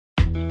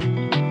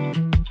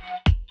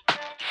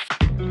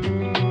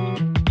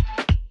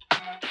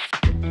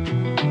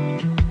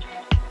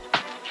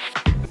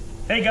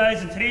Hey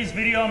guys, in today's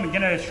video I'm going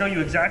to show you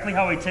exactly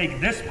how I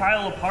take this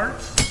pile of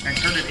parts and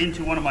turn it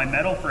into one of my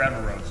metal forever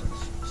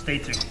roses. Stay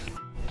tuned.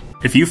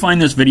 If you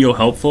find this video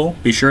helpful,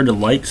 be sure to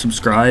like,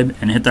 subscribe,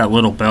 and hit that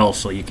little bell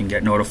so you can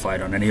get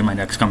notified on any of my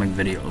next coming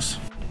videos.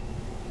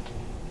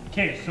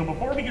 Okay, so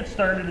before we get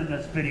started in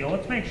this video,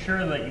 let's make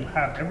sure that you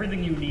have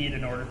everything you need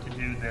in order to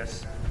do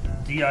this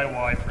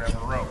DIY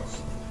forever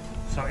rose.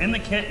 So in the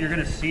kit, you're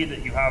going to see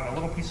that you have a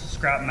little piece of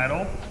scrap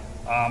metal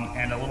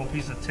and a little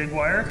piece of TIG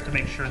wire to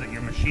make sure that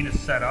your machine is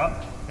set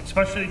up,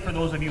 especially for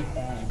those of you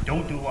who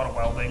don't do a lot of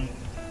welding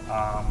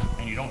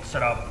and you don't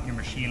set up your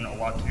machine a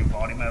lot to do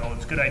body metal.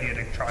 It's a good idea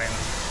to try and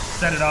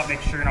set it up,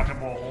 make sure you're not going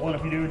to blow a hole, and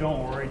if you do,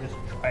 don't worry, just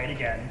try it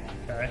again,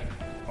 okay?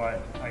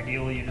 But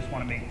ideally, you just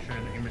want to make sure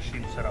that your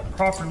machine is set up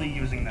properly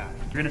using that.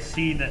 You're going to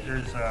see that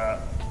there's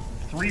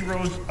 3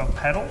 rows of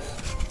pedals,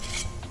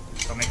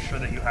 so make sure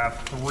that you have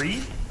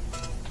 3.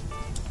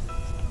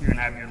 You're going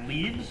to have your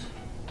leads,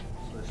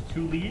 so there's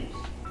 2 leads,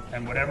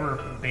 and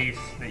whatever base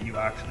that you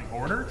actually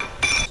order.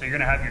 So you're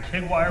going to have your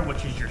TIG wire,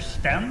 which is your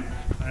stem,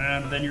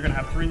 and then you're going to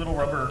have 3 little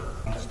rubber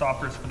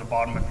stoppers for the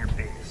bottom of your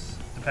base,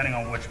 depending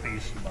on which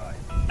base you buy.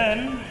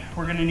 Then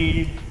we're going to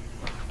need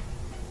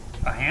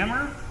a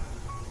hammer,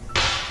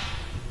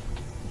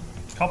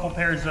 a couple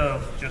pairs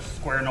of just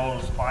square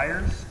nose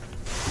pliers,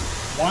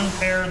 1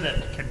 pair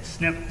that can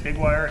snip TIG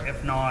wire,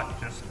 if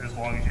not, just as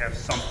long as you have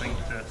something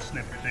to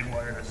snip your TIG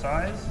wire to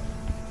size.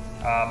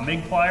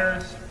 MIG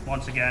pliers,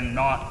 once again,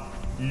 not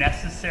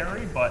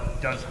necessary,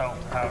 but does help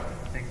to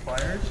have MIG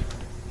pliers.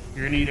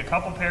 You're going to need a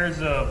couple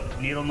pairs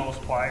of needle nose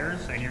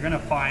pliers, and you're going to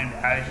find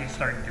as you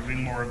start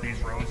doing more of these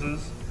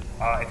roses,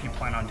 if you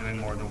plan on doing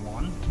more than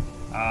one,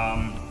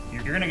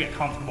 you're going to get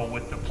comfortable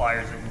with the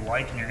pliers that you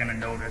like, and you're going to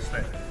notice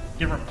that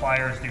different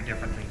pliers do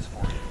different things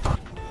for you.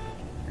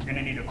 You're going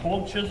to need a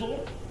cold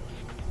chisel,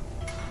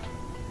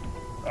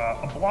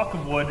 a block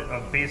of wood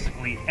of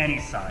basically any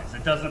size.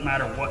 It doesn't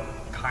matter what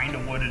kind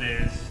of wood it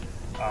is,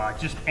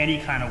 just any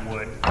kind of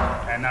wood,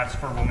 and that's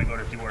for when we go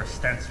to do our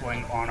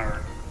stenciling on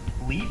our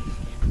leaf.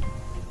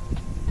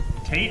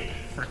 Tape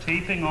for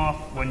taping off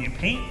when you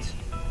paint,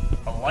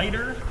 a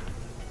lighter,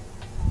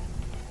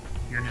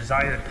 your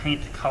desired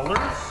paint colors,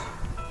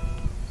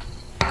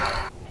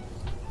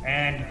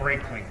 and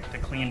brake cleaner to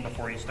clean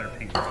before you start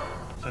painting.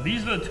 So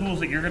these are the tools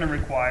that you're going to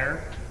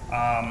require.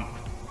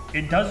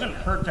 It doesn't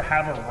hurt to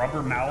have a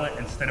rubber mallet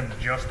instead of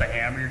just a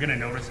hammer. You're going to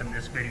notice in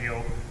this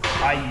video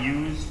I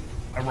use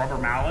a rubber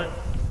mallet.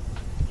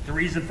 The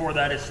reason for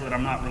that is so that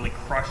I'm not really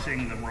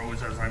crushing the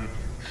rose as I'm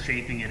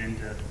shaping it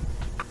into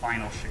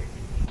final shape.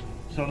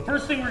 So the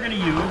first thing we're going to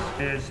use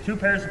is 2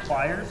 pairs of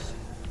pliers.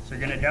 So you're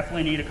going to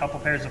definitely need a couple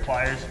pairs of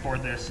pliers for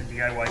this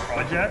DIY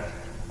project.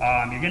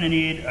 You're going to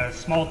need a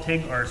small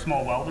TIG, or a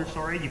small welder,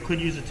 sorry. You could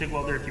use a TIG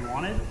welder if you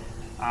wanted,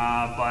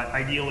 but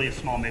ideally a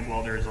small MIG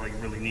welder is all you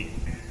really need.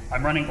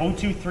 I'm running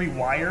 023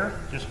 wire,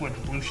 just with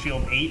Blue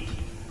Shield 8,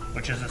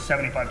 which is a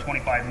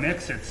 75-25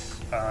 mix. It's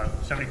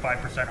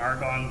 75%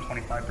 argon,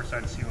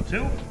 25%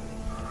 CO2.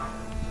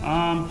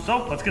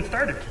 So let's get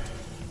started.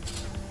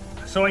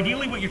 So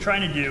ideally what you're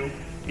trying to do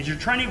is you're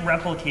trying to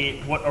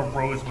replicate what a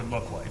rose would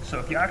look like. So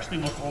if you actually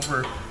look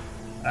over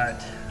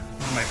at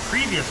one of my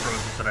previous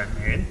roses that I've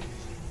made,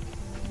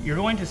 you're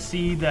going to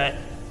see that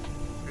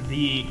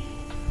the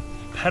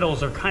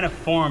petals are kind of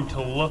formed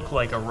to look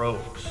like a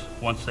rose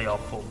once they all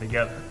fold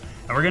together.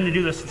 And we're going to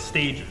do this in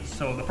stages.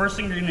 So the first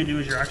thing you're going to do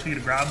is you're actually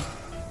going to grab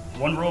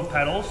 1 row of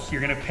petals. You're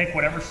going to pick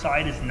whatever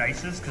side is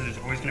nicest, because there's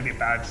always going to be a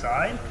bad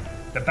side.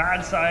 The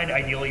bad side,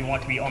 ideally, you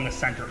want to be on the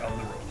center of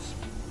the rose.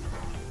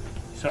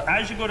 So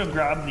as you go to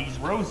grab these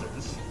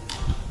roses,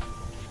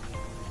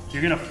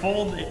 you're going to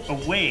fold it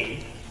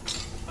away.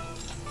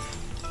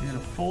 You're going to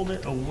fold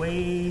it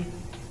away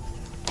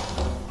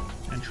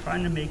and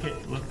trying to make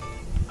it look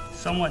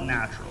somewhat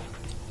natural,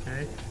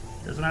 okay?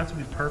 It doesn't have to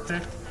be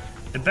perfect.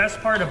 The best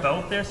part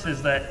about this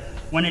is that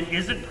when it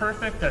isn't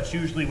perfect, that's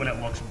usually when it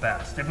looks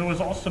best. If it was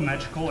all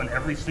symmetrical and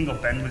every single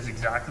bend was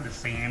exactly the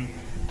same,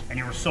 and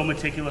you were so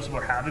meticulous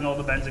about having all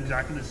the bends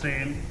exactly the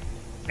same,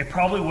 it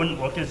probably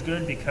wouldn't look as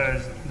good,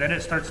 because then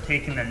it starts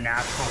taking the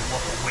natural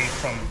look away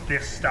from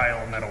this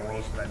style of metal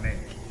rose that I made.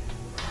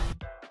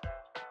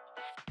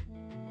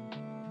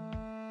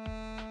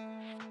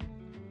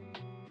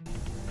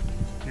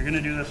 You're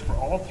going to do this for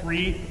all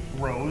 3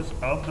 rows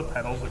of the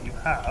petals that you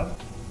have.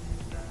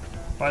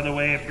 By the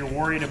way, if you're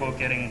worried about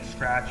getting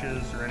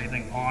scratches or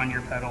anything on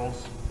your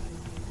petals,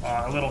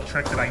 a little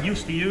trick that I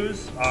used to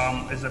use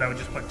is that I would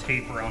just put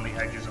tape around the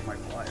edges of my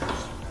pliers.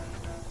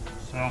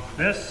 So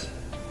this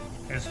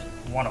is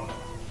one of them.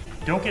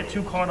 Don't get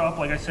too caught up,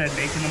 like I said,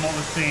 making them all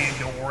the same.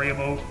 Don't worry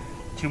about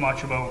too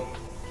much about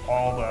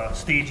all the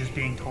stages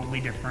being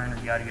totally different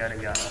or yada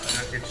yada yada.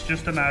 It's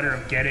just a matter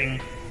of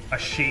getting a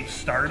shape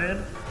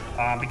started,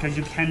 because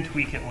you can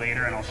tweak it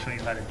later, and I'll show you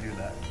how to do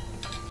that.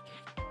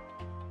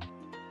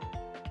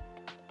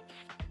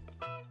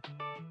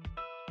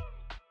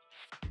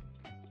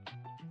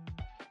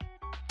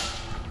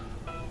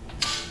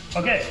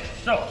 Okay,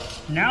 so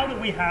now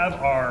that we have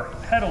our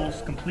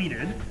petals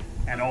completed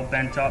and all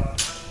bent up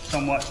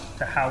somewhat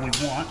to how we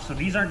want. So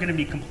these aren't going to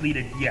be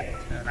completed yet,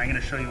 and I'm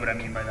going to show you what I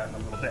mean by that in a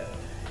little bit.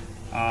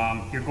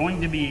 You're going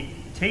to be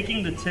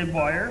taking the TIG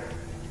wire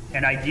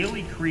and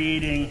ideally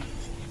creating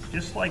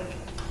just like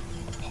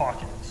a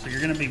pocket. So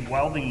you're going to be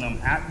welding them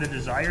at the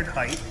desired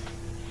height,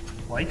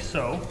 like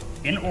so,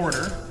 in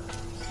order,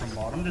 from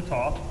bottom to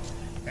top,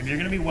 and you're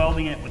going to be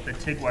welding it with the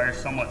TIG wire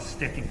somewhat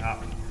sticking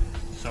up.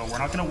 So we're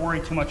not going to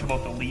worry too much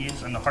about the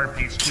leads and the hard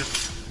paste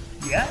just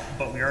yet,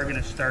 but we are going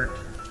to start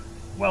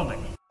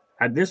welding.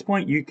 At this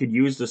point, you could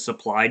use the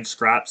supplied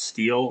scrap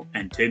steel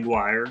and TIG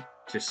wire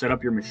to set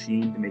up your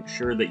machine to make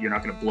sure that you're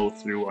not going to blow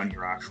through on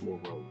your actual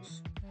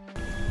rows.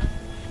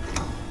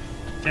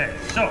 Okay,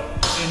 so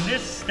in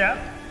this step,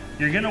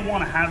 you're going to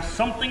want to have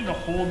something to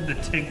hold the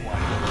TIG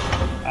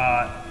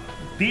wire.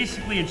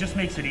 Basically, it just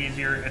makes it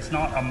easier. It's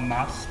not a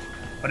must,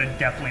 but it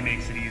definitely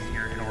makes it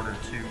easier in order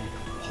to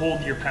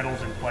hold your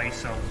pedals in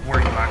place of where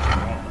you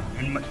actually want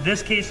them. In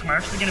this case, I'm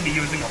actually going to be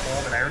using a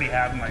hole that I already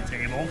have in my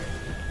table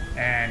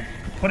and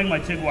putting my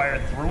TIG wire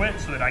through it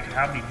so that I can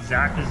have the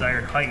exact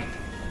desired height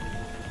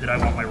that I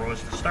want my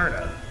rows to start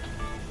at.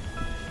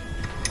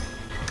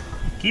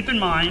 Keep in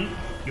mind,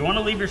 you want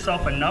to leave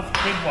yourself enough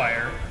TIG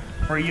wire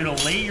for you to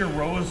lay your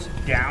rows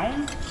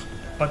down,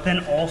 but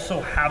then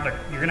also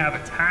you're going to have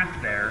a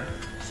tack there,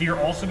 so you're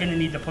also going to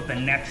need to put the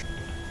next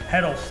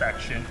pedal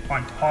section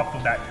on top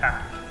of that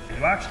tack.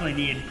 You actually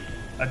need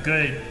a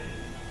good,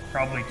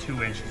 probably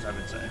 2 inches, I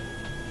would say.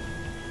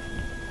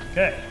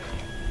 Okay.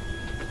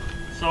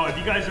 So if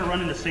you guys are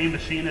running the same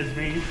machine as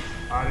me,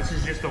 this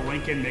is just a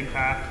Lincoln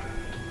MigPack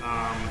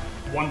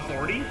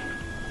 140.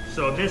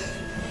 So this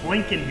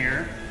Lincoln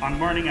here, I'm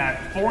running at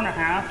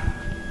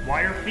 4.5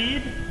 wire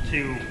feed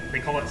to, they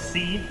call it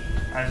C,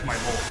 as my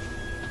volt.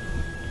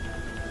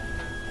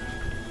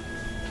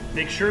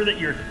 Make sure that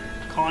your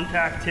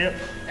contact tip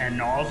and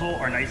nozzle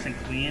are nice and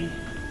clean.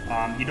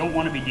 You don't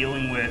want to be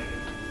dealing with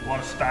a lot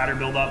of spatter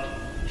buildup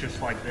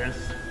just like this,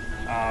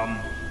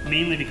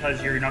 mainly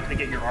because you're not going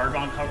to get your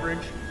argon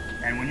coverage.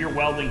 And when you're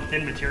welding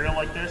thin material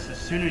like this, as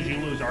soon as you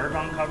lose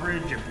argon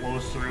coverage, it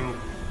blows through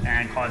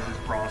and causes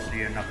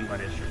porosity and nothing but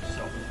issues.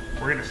 So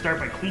we're going to start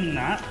by cleaning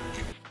that.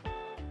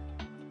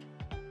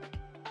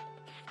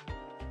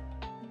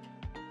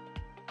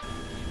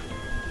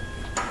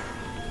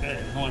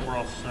 Okay, now we're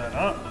all set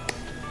up.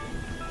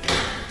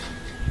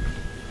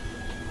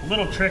 A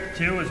little trick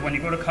too is when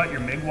you go to cut your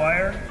MIG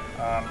wire,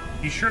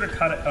 be sure to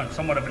cut it on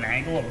somewhat of an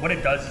angle. And what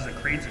it does is it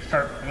creates a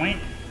sharp point,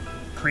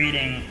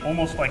 creating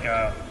almost like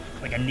a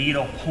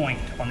needle point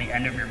on the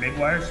end of your MIG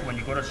wire. So when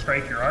you go to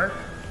strike your arc,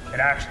 it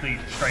actually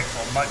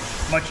strikes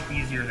much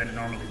easier than it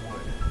normally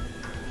would.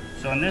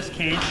 So in this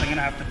case, I'm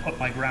gonna have to put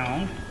my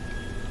ground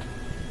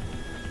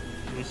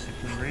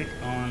basically right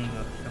on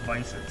the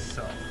device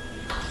itself.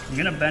 I'm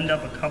gonna bend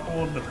up a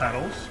couple of the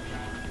pedals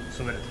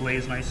so that it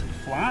lays nice and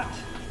flat.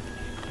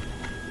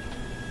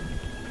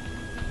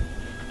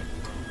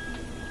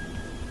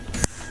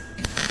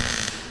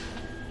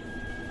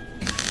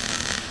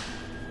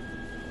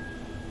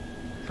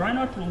 Try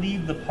not to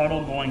leave the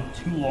puddle going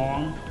too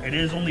long. It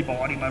is only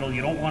body metal.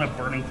 You don't want it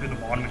burning through the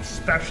bottom,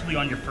 especially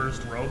on your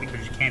first row,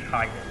 because you can't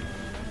hide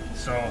it.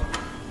 So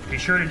be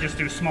sure to just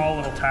do small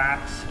little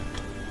tacks.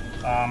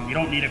 You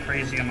don't need a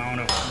crazy amount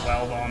of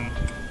weld on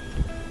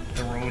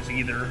the rows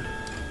either,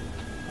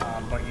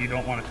 but you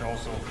don't want it to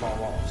also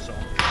fall off. So.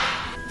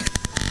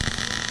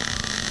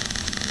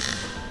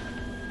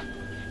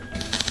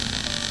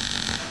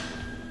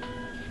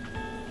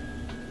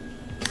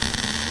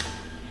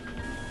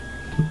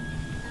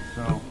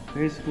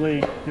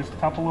 Basically, just a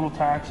couple little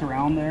tacks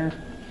around there.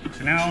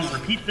 So now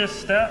repeat this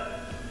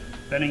step,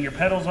 bending your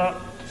pedals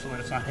up so that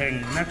it's not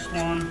hitting the next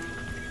one.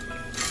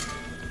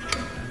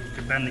 And you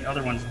can bend the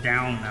other ones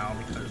down now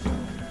because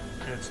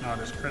it's not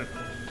as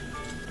critical.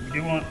 You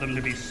do want them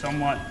to be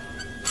somewhat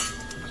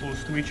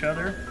close to each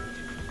other.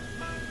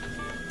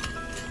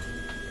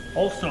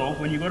 Also,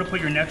 when you go to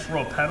put your next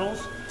row of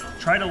pedals,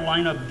 try to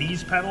line up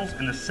these pedals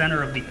in the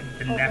center of the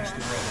next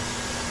row.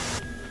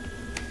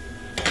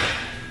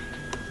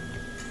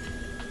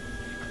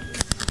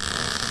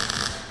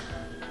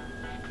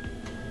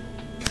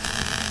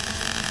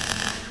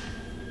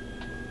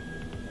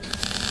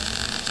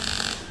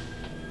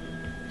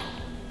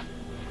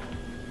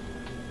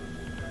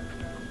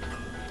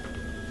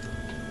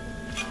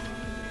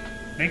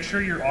 Make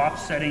sure you're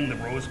offsetting the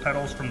rose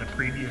petals from the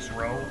previous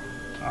row.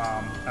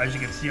 As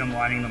you can see, I'm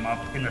lining them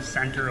up in the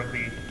center of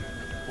the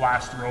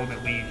last row that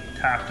we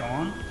tacked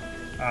on.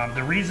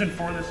 The reason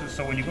for this is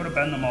so when you go to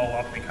bend them all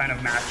up, they kind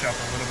of match up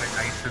a little bit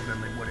nicer than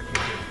they would if you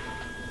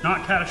did.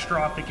 Not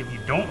catastrophic if you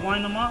don't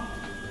line them up.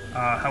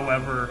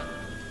 However,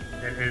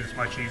 it is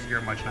much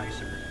easier, much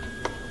nicer.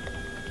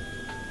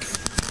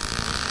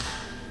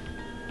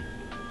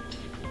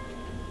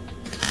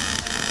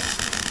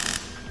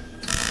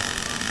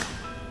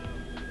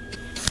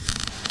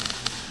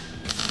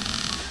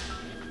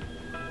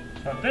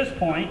 So at this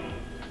point,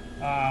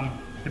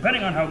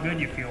 depending on how good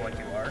you feel like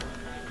you are,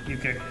 you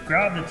could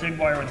grab the TIG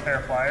wire with a pair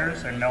of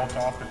pliers and melt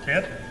off the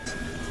tip.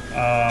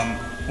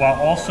 while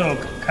also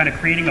kind of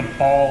creating a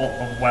ball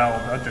of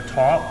weld at the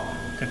top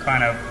to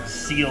kind of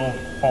seal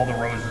all the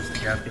roses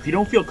together. If you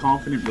don't feel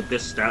confident with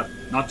this step,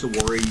 not to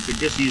worry, you could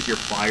just use your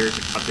pliers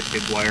to cut the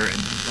TIG wire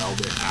and weld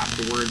it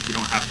afterwards. You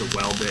don't have to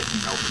weld it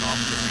and melt it off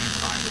at the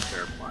same time with a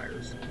pair of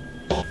pliers.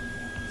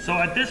 So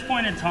at this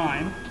point in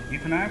time, you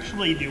can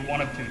actually do one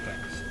of two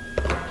things.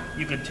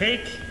 You could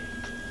take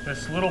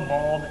this little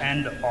bald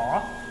end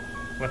off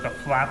with a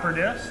flapper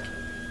disc.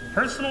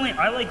 Personally,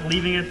 I like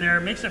leaving it there.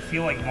 It makes it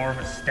feel like more of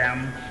a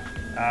stem.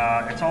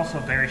 It's also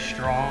very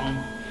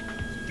strong,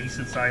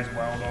 decent sized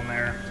weld on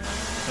there.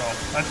 So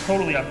that's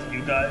totally up to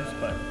you guys,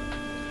 but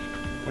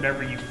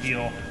whatever you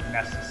feel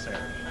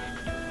necessary.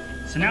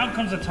 So now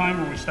comes a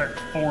time where we start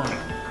forming.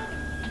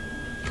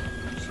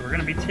 So we're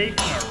gonna be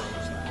taking our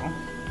rose now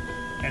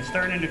and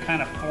starting to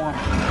kind of form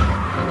it.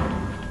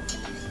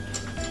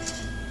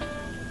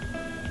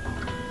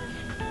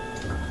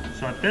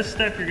 So at this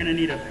step, you're gonna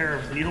need a pair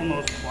of needle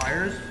nose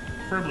pliers,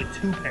 preferably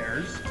 2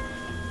 pairs.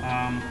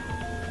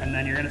 And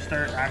then you're gonna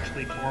start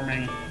actually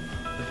forming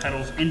the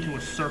petals into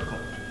a circle.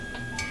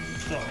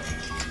 So,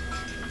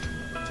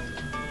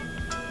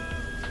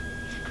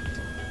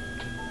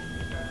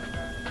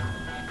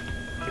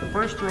 the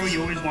first row you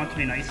always want to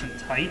be nice and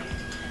tight,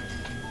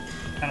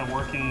 kind of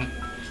working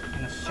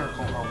in a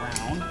circle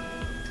around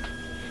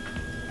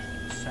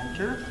the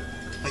center,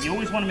 but you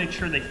always want to make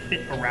sure they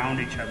fit around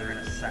each other in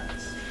a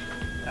sense.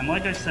 And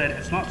like I said,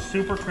 it's not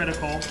super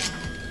critical,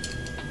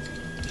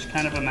 just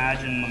kind of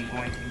imagine them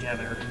going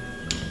together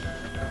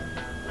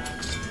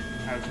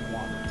as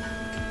one.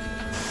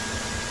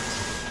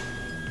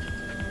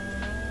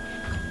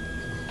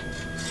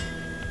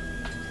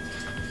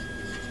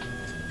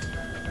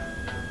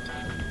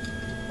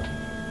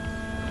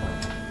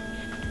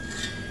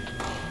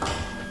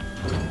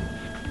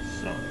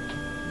 So,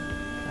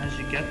 as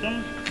you get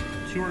them,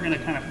 2 are going to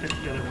kind of fit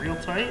together real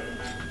tight,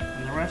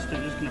 and the rest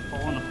are just going to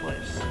fall into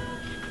place.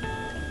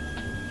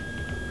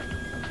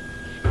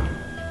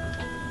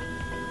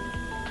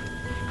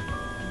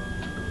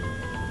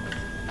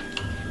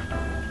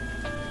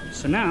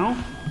 So now,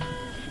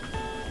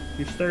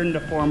 you're starting to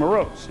form a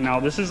rose.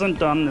 Now this isn't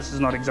done, this is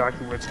not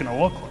exactly what it's gonna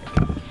look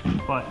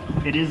like, but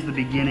it is the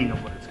beginning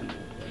of what it's gonna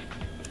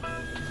look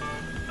like.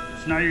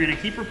 So now you're gonna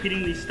keep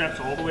repeating these steps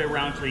all the way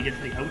around until you get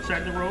to the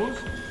outside of the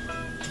rose,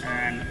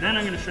 and then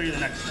I'm gonna show you the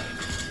next step.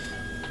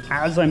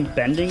 As I'm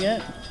bending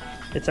it,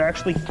 it's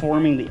actually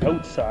forming the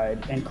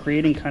outside and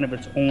creating kind of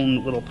its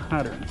own little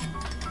pattern.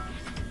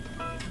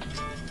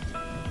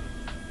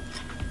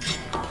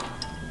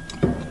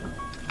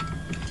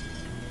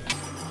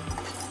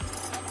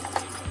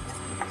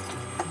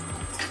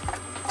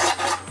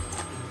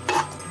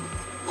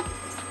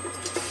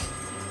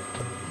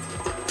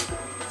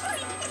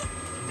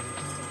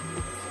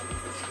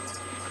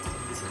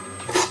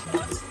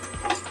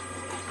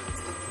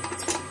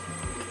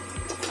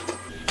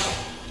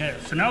 Okay,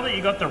 so now that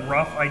you got the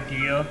rough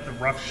idea, the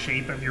rough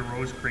shape of your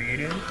rose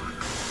created,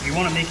 you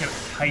want to make it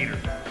tighter.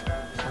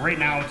 So right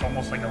now it's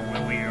almost like a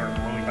lily or a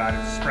lily pad.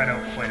 It's spread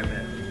out quite a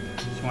bit.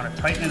 So you want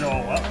to tighten it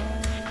all up.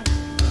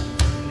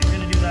 And you're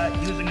going to do that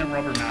using a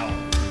rubber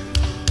mallet.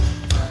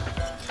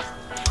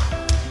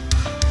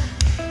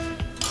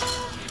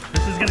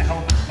 This is going to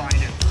help it find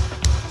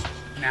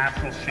its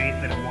natural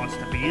shape that it wants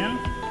to be in.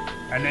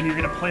 And then you're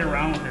going to play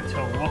around with it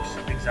until it looks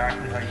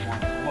exactly how you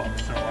want it to look.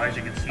 So as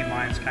you can see,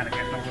 mine's kind of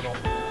getting a little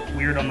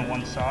weird on the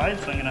one side.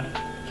 So I'm going to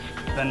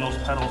bend those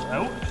petals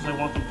out because I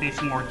want them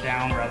facing more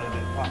down rather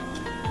than up.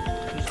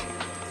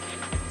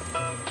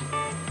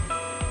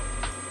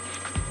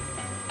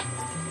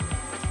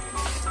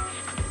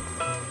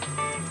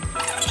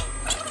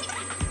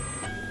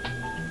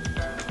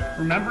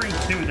 Remembering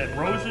too that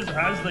roses,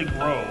 as they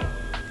grow,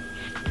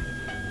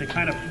 they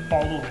kind of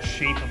follow the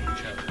shape of each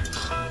other.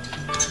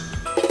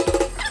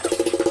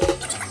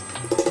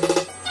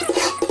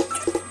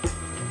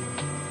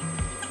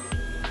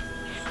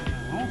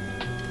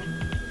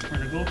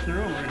 Go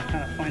through and we're going to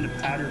kind of find a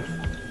pattern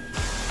for it.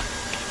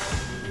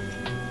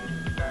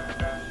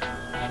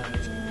 Now that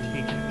it's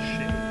taken its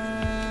shape.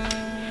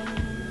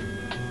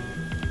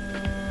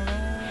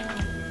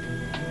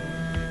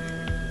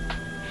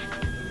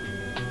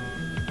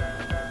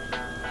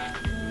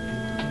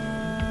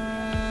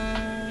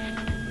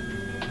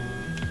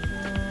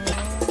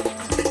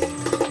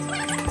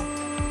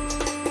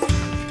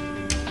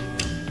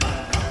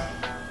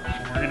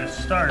 And we're going to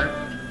start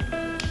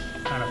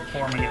kind of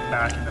forming it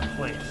back into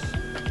place.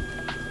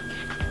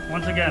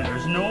 Once again,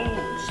 there's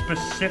no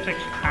specific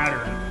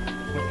pattern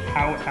with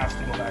how it has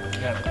to go back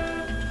together.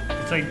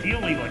 It's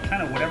ideally like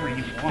kind of whatever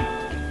you want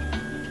it to.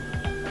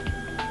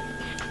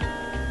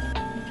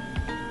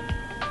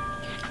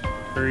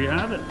 There you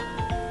have it.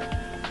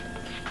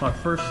 Our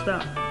first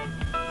step.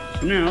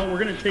 So now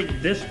we're going to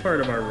take this part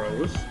of our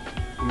rose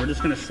and we're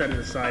just going to set it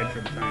aside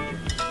for the time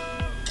being.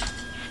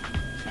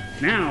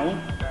 Now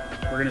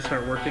we're going to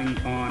start working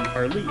on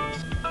our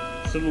leaves.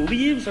 So the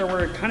leaves are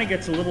where it kind of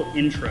gets a little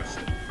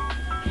interesting.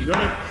 You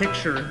gotta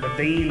picture the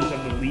veins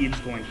of the leaves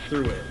going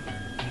through it.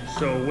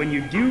 So when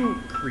you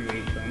do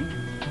create them,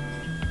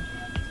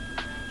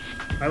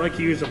 I like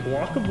to use a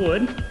block of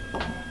wood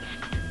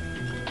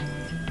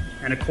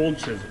and a cold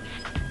chisel.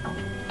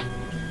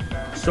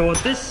 So at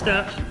this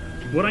step,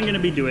 what I'm going to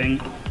be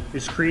doing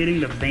is creating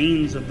the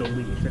veins of the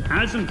leaf. And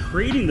as I'm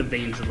creating the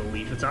veins of the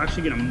leaf, it's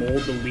actually going to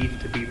mold the leaf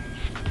to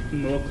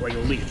look like a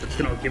leaf. It's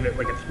going to give it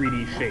like a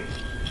 3D shape.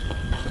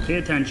 So pay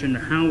attention to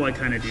how I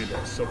kind of do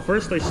this. So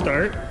first I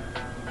start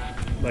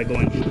by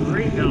going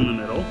straight down the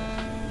middle.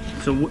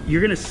 So you're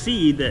going to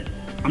see that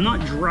I'm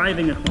not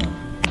driving it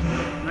home.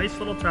 Nice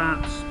little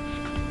taps,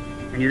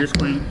 and you're just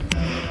going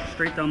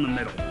straight down the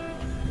middle.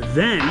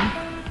 Then,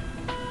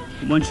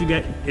 once you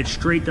get it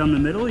straight down the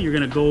middle, you're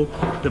going to go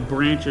the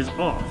branches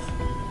off.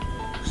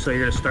 So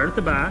you're going to start at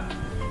the back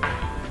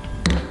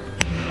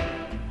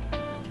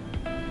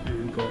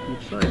and go up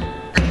each side.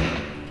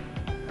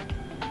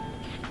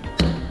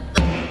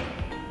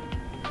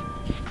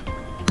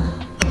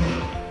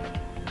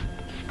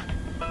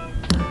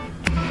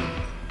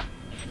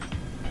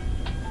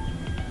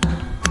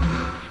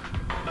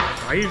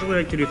 I usually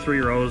like to do 3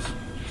 rows.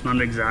 It's not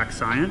an exact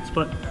science,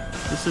 but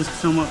this is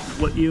somewhat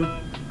what you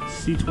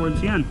see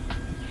towards the end.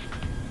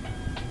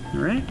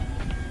 All right,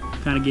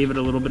 kind of gave it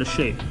a little bit of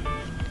shape.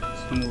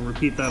 So we'll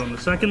repeat that on the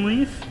second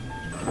leaf.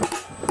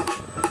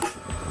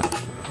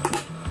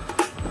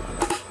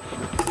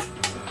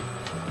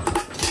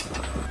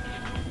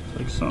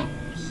 Like so,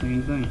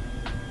 same thing.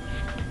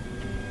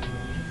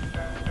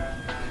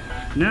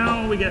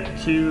 Now we get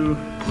to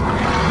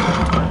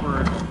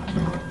where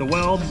the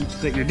weld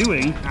that you're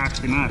doing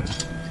actually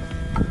matters.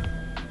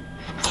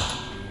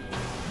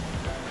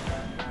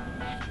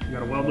 You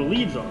gotta weld the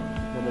leaves on.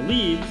 Well, the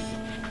leaves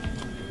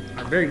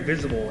are very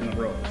visible in the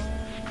rows.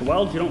 The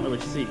welds you don't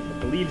really see,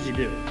 but the leaves you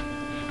do.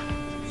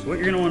 So what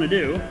you're gonna wanna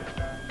do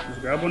is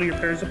grab one of your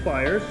pairs of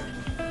pliers.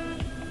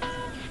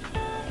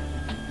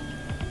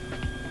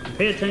 And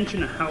pay attention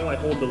to how I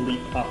hold the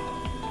leaf up.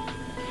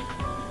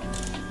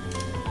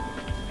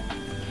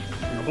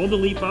 Hold the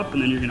leaf up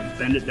and then you're going to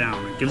bend it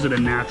down. It gives it a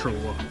natural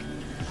look.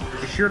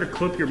 Be sure to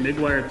clip your MIG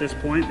wire at this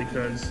point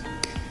because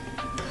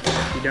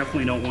you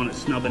definitely don't want it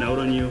snubbing out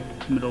on you in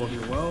the middle of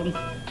your weld.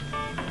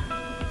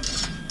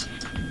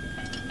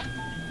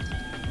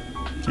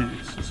 Okay,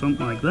 so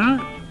something like that.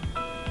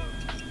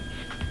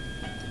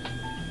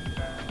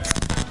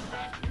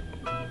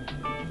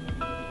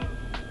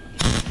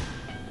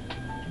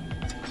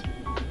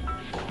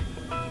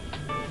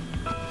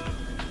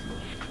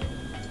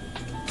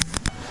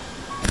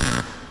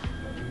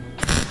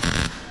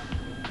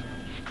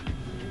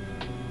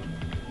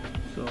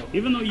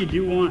 Even though you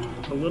do want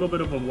a little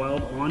bit of a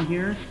weld on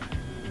here,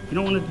 you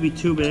don't want it to be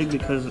too big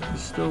because you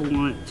still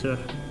want it to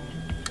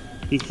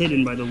be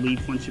hidden by the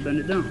leaf once you bend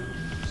it down.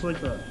 Just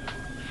like that.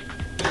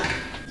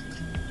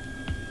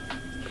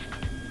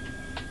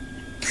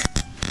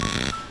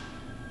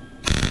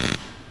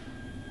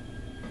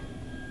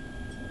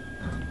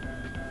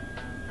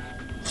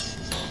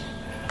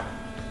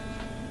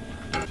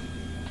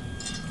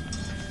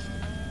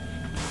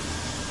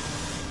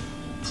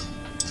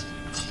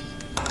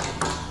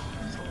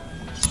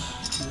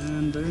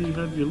 And there you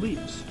have your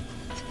leaves.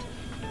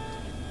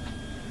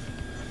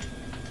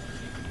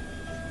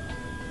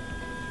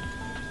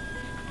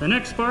 The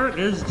next part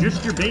is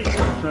just your base.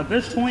 So at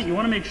this point, you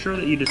want to make sure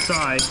that you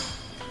decide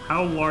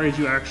how large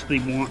you actually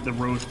want the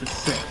rows to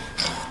sit.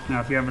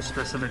 Now, if you have a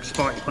specific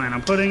spot you plan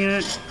on putting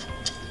it,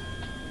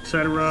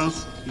 etc.,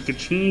 you could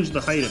change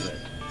the height of it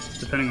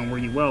depending on where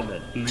you weld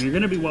it. And you're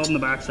going to be welding the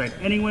backside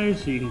anyway,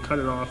 so you can cut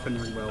it off and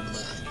re-weld the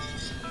back.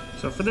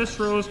 So for this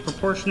rose,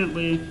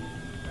 proportionately,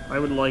 I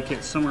would like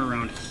it somewhere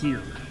around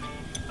here.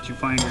 To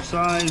find your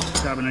size,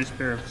 grab a nice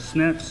pair of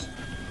snips.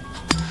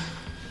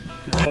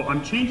 So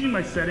I'm changing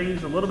my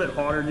settings a little bit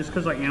hotter just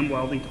because I am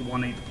welding to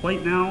 1/8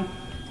 plate now,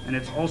 and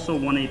it's also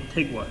 1/8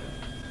 TIG wire.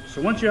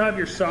 So once you have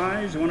your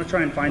size, you want to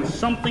try and find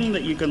something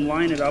that you can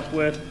line it up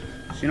with,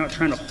 so you're not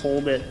trying to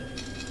fold it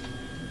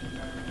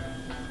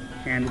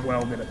and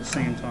weld it at the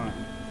same time.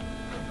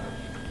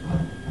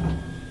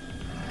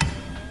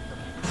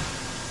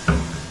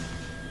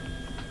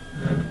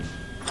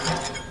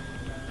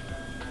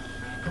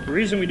 The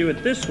reason we do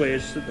it this way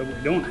is so that we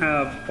don't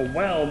have a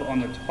weld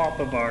on the top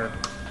of our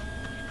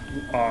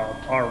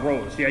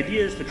rows. The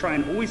idea is to try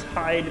and always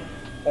hide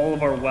all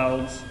of our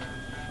welds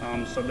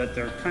so that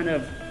they're kind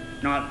of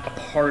not a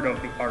part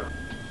of the art.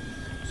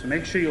 So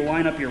make sure you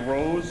line up your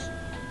rows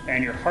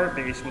and your heart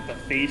base with the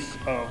face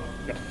of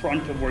the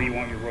front of where you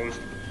want your rows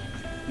to be.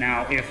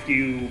 Now, if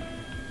you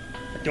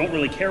don't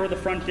really care where the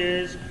front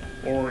is,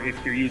 or if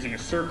you're using a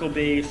circle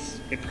base,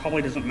 it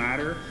probably doesn't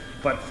matter.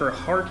 But for a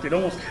heart, it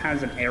almost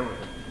has an arrow.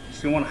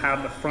 So you want to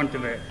have the front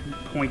of it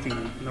pointing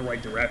in the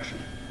right direction.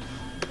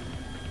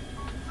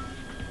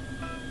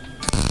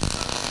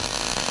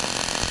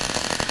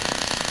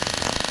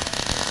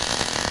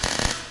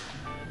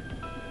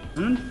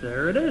 And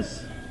there it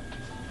is.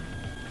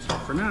 So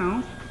for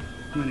now,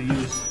 I'm going to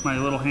use my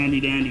little handy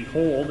dandy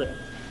hole that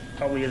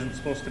probably isn't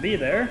supposed to be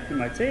there in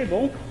my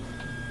table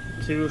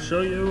to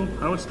show you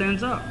how it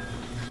stands up.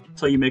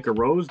 That's how you make a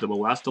rose that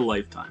will last a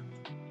lifetime.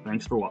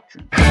 Thanks for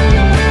watching.